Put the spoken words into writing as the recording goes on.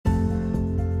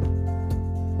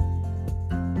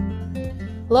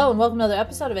Hello and welcome to another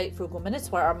episode of 8 Frugal Minutes,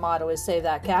 where our motto is Save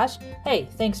That Cash. Hey,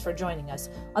 thanks for joining us.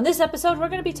 On this episode, we're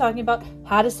going to be talking about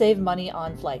how to save money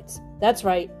on flights. That's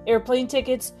right, airplane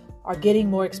tickets are getting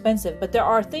more expensive, but there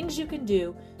are things you can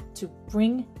do to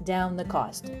bring down the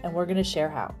cost, and we're going to share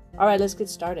how. All right, let's get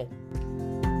started.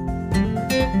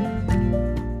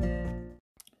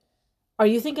 Are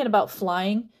you thinking about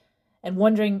flying and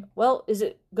wondering, well, is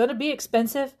it going to be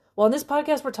expensive? Well, in this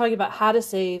podcast, we're talking about how to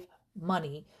save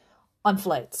money on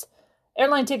flights.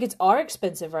 Airline tickets are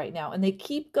expensive right now, and they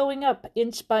keep going up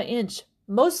inch by inch,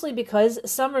 mostly because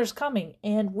summer's coming,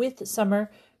 and with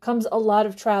summer comes a lot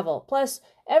of travel. Plus,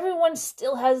 everyone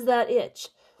still has that itch.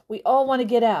 We all want to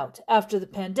get out. After the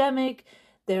pandemic,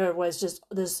 there was just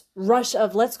this rush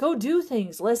of let's go do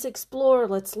things, let's explore,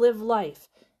 let's live life.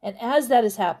 And as that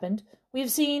has happened,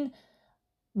 we've seen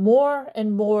more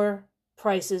and more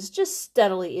prices just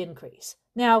steadily increase.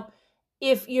 Now,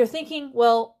 if you're thinking,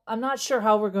 well, I'm not sure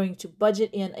how we're going to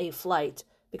budget in a flight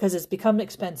because it's become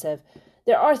expensive,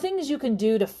 there are things you can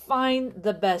do to find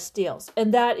the best deals.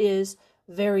 And that is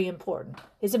very important.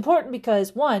 It's important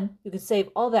because, one, you can save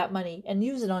all that money and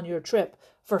use it on your trip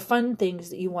for fun things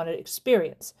that you want to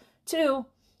experience. Two,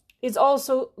 it's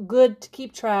also good to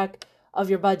keep track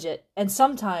of your budget. And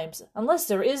sometimes, unless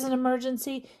there is an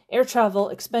emergency, air travel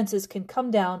expenses can come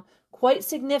down quite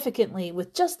significantly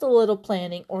with just a little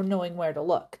planning or knowing where to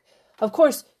look. Of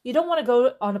course, you don't want to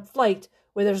go on a flight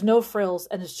where there's no frills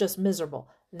and it's just miserable.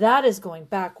 That is going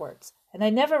backwards. And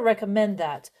I never recommend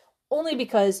that, only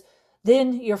because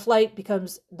then your flight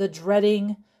becomes the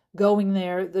dreading going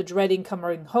there, the dreading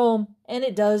coming home, and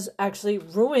it does actually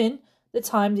ruin the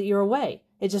time that you're away.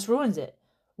 It just ruins it.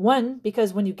 One,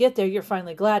 because when you get there, you're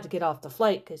finally glad to get off the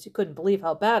flight because you couldn't believe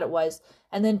how bad it was.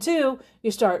 And then two,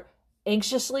 you start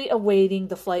anxiously awaiting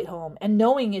the flight home and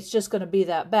knowing it's just going to be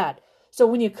that bad. So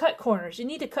when you cut corners, you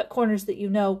need to cut corners that you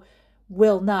know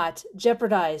will not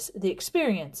jeopardize the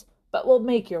experience, but will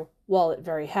make your wallet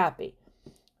very happy.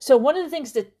 So one of the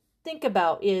things to think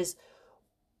about is,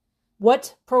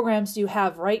 what programs do you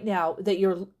have right now that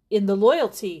you're in the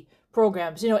loyalty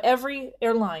programs? You know, every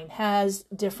airline has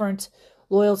different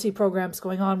loyalty programs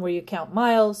going on where you count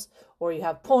miles or you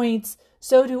have points.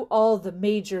 So do all the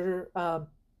major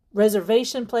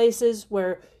reservation places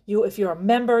where if you're a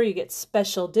member, you get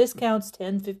special discounts,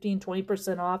 10, 15,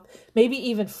 20% off, maybe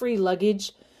even free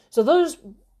luggage. So those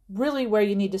really where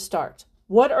you need to start.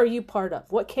 What are you part of?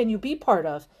 What can you be part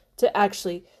of to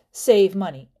actually save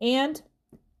money? And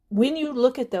when you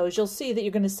look at those, you'll see that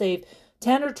you're going to save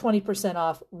 10 or 20%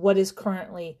 off what is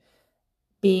currently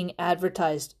being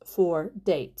advertised for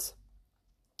dates.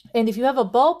 And if you have a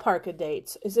ballpark of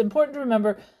dates, it's important to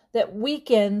remember that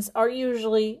weekends are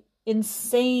usually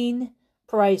insane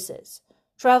prices.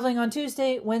 Traveling on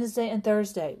Tuesday, Wednesday, and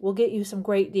Thursday will get you some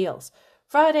great deals.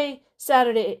 Friday,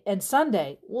 Saturday, and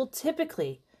Sunday will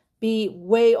typically be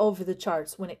way over the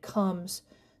charts when it comes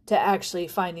to actually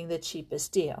finding the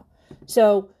cheapest deal.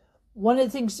 So one of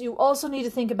the things you also need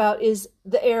to think about is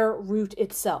the air route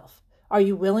itself. Are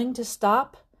you willing to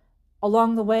stop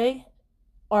along the way?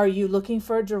 Are you looking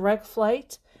for a direct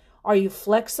flight? Are you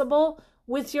flexible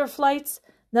with your flights?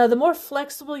 Now, the more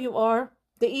flexible you are,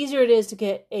 the easier it is to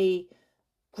get a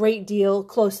great deal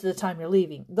close to the time you're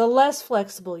leaving. The less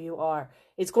flexible you are,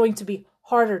 it's going to be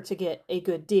harder to get a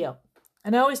good deal.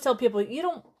 And I always tell people, you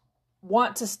don't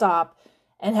want to stop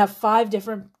and have 5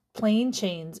 different plane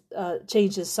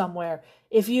changes somewhere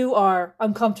if you are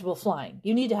uncomfortable flying.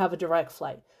 You need to have a direct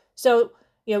flight. So,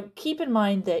 keep in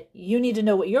mind that you need to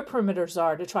know what your perimeters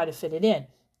are to try to fit it in.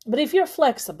 But if you're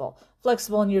flexible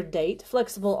on your date,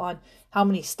 flexible on how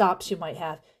many stops you might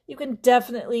have, you can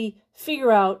definitely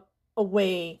figure out a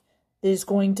way that is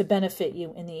going to benefit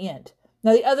you in the end.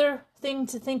 Now, the other thing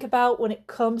to think about when it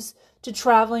comes to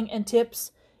traveling and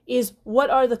tips is, what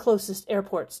are the closest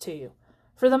airports to you?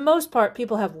 For the most part,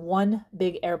 people have one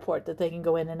big airport that they can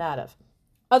go in and out of.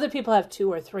 Other people have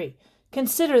 2 or 3.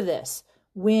 Consider this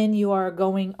when you are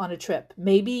going on a trip.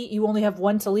 Maybe you only have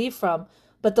one to leave from,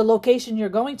 but the location you're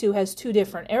going to has 2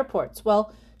 different airports.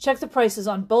 Well, check the prices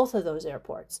on both of those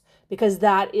airports, because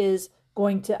that is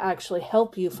going to actually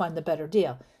help you find the better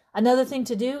deal. Another thing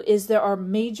to do is, there are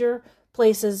major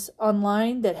places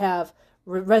online that have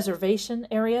reservation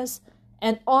areas,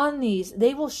 and on these,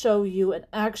 they will show you an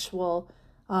actual,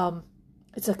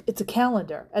 it's a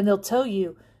calendar, and they'll tell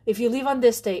you, if you leave on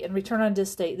this date and return on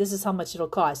this date, this is how much it'll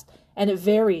cost, and it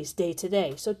varies day to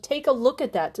day. So take a look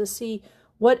at that to see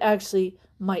what actually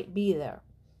might be there.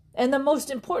 And the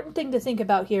most important thing to think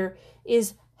about here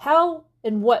is, how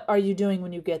and what are you doing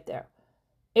when you get there?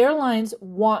 Airlines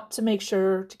want to make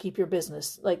sure to keep your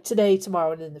business, like today,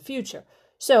 tomorrow, and in the future.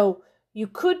 So you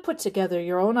could put together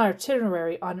your own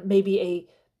itinerary on maybe a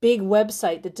big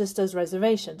website that just does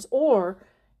reservations, or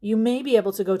you may be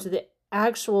able to go to the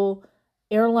actual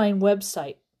airline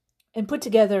website and put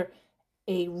together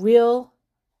a real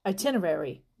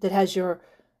itinerary that has your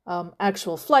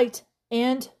actual flight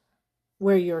and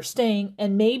where you're staying,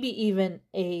 and maybe even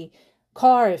a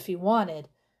car if you wanted,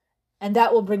 and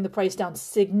that will bring the price down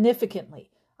significantly.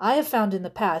 I have found in the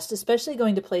past, especially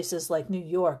going to places like New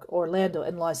York, Orlando,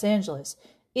 and Los Angeles,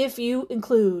 if you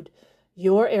include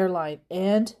your airline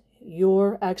and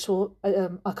your actual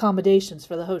accommodations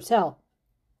for the hotel,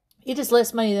 it is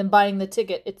less money than buying the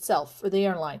ticket itself for the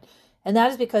airline. And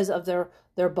that is because of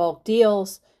their bulk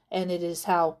deals, and it is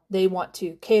how they want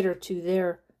to cater to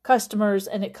their customers,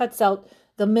 and it cuts out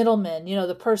the middleman,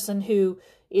 the person who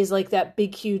is like that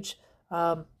big, huge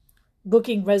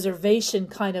booking reservation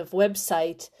kind of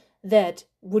website that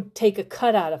would take a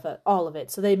cut out of all of it.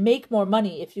 So they make more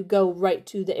money if you go right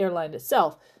to the airline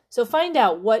itself. So find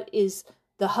out what is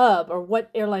the hub or what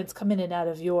airlines come in and out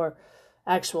of your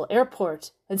actual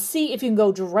airport, and see if you can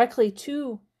go directly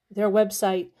to their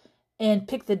website and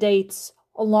pick the dates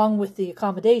along with the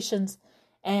accommodations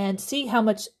and see how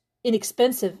much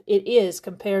inexpensive it is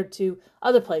compared to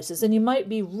other places. And you might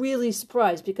be really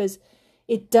surprised because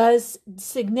it does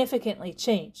significantly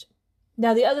change.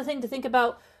 Now, the other thing to think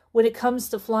about when it comes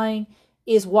to flying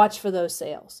is watch for those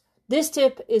sales. This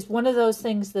tip is one of those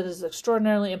things that is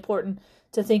extraordinarily important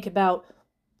to think about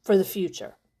for the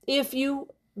future. If you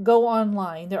go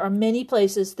online, there are many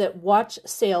places that watch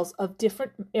sales of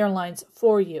different airlines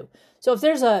for you. So if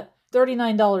there's a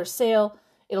 $39 sale,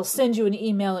 it'll send you an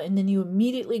email, and then you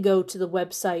immediately go to the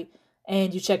website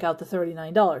and you check out the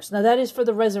 $39. Now, that is for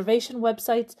the reservation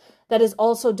websites. That is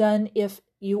also done if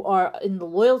you are in the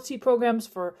loyalty programs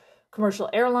for commercial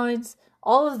airlines.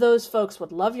 All of those folks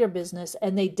would love your business,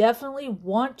 and they definitely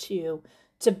want you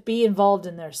to be involved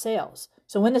in their sales.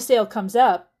 So when the sale comes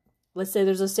up, let's say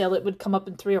there's a sale that would come up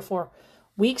in 3 or 4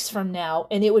 weeks from now,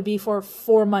 and it would be for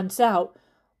 4 months out.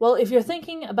 Well, if you're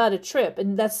thinking about a trip,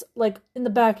 and that's like in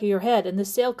the back of your head, and the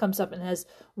sale comes up and has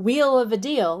wheel of a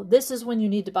deal, this is when you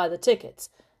need to buy the tickets.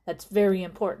 That's very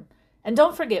important. And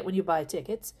don't forget, when you buy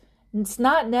tickets, it's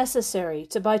not necessary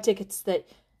to buy tickets that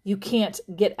you can't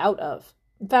get out of.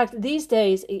 In fact, these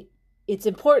days, it's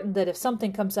important that if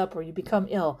something comes up or you become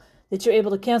ill, that you're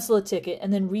able to cancel a ticket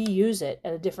and then reuse it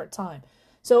at a different time.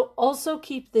 So also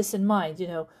keep this in mind.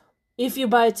 If you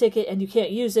buy a ticket and you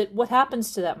can't use it, what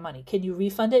happens to that money? Can you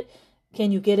refund it?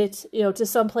 Can you get it, to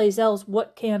someplace else?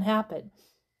 What can happen?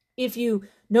 If you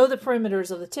know the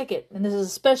perimeters of the ticket, and this is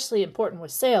especially important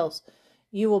with sales,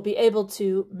 you will be able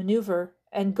to maneuver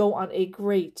and go on a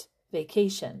great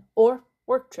vacation or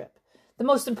work trip. The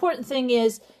most important thing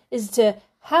is to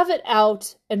have it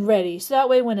out and ready. So that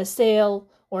way when a sale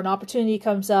or an opportunity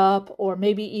comes up, or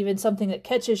maybe even something that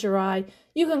catches your eye,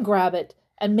 you can grab it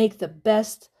and make the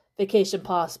best vacation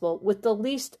possible with the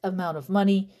least amount of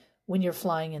money when you're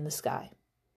flying in the sky.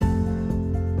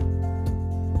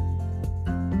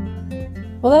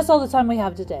 Well, that's all the time we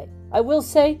have today. I will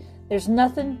say there's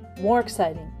nothing more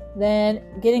exciting than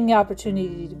getting the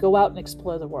opportunity to go out and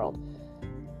explore the world.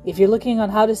 If you're looking on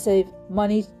how to save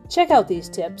money, check out these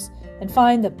tips and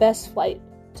find the best flight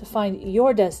to find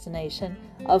your destination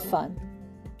of fun.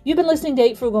 You've been listening to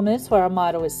 8 Frugal Minutes, where our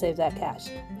motto is save that cash.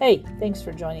 Hey, thanks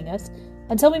for joining us.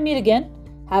 Until we meet again,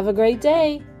 have a great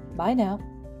day. Bye now.